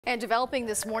And developing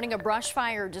this morning, a brush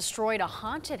fire destroyed a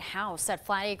haunted house at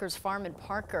Fright Acres farm in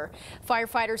Parker.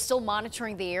 Firefighters still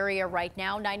monitoring the area right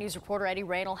now. 9 News reporter Eddie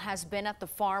Randall has been at the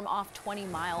farm off 20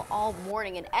 Mile all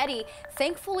morning. And Eddie,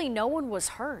 thankfully no one was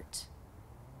hurt.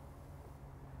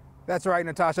 That's right,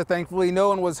 Natasha. Thankfully, no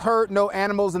one was hurt. No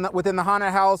animals within the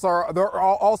haunted house they're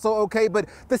all also okay. But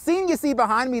the scene you see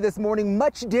behind me this morning,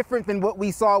 much different than what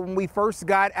we saw when we first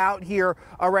got out here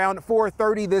around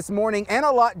 4:30 this morning, and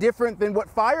a lot different than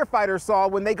what firefighters saw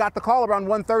when they got the call around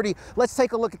 1:30. Let's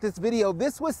take a look at this video.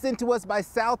 This was sent to us by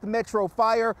South Metro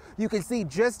Fire. You can see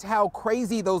just how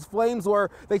crazy those flames were.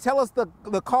 They tell us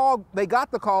they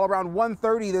got the call around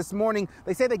 1:30 this morning.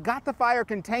 They say they got the fire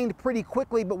contained pretty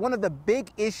quickly, but one of the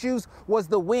big issues was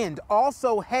the wind.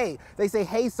 Also hay. They say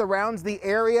hay surrounds the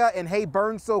area and hay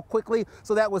burns so quickly,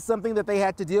 so that was something that they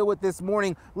had to deal with this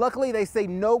morning. Luckily, they say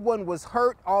no one was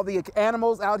hurt. All the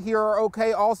animals out here are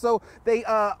okay. Also, they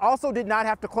also did not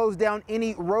have to close down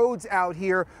any roads out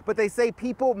here, but they say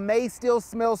people may still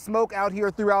smell smoke out here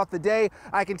throughout the day.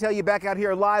 I can tell you back out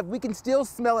here live, we can still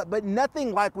smell it, but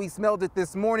nothing like we smelled it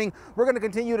this morning. We're going to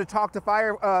continue to talk to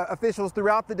fire officials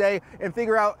throughout the day and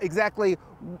figure out exactly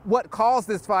what caused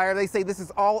this fire. They say this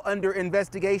is all under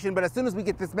investigation, but as soon as we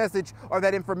get this message or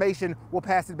that information, we'll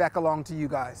pass it back along to you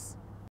guys.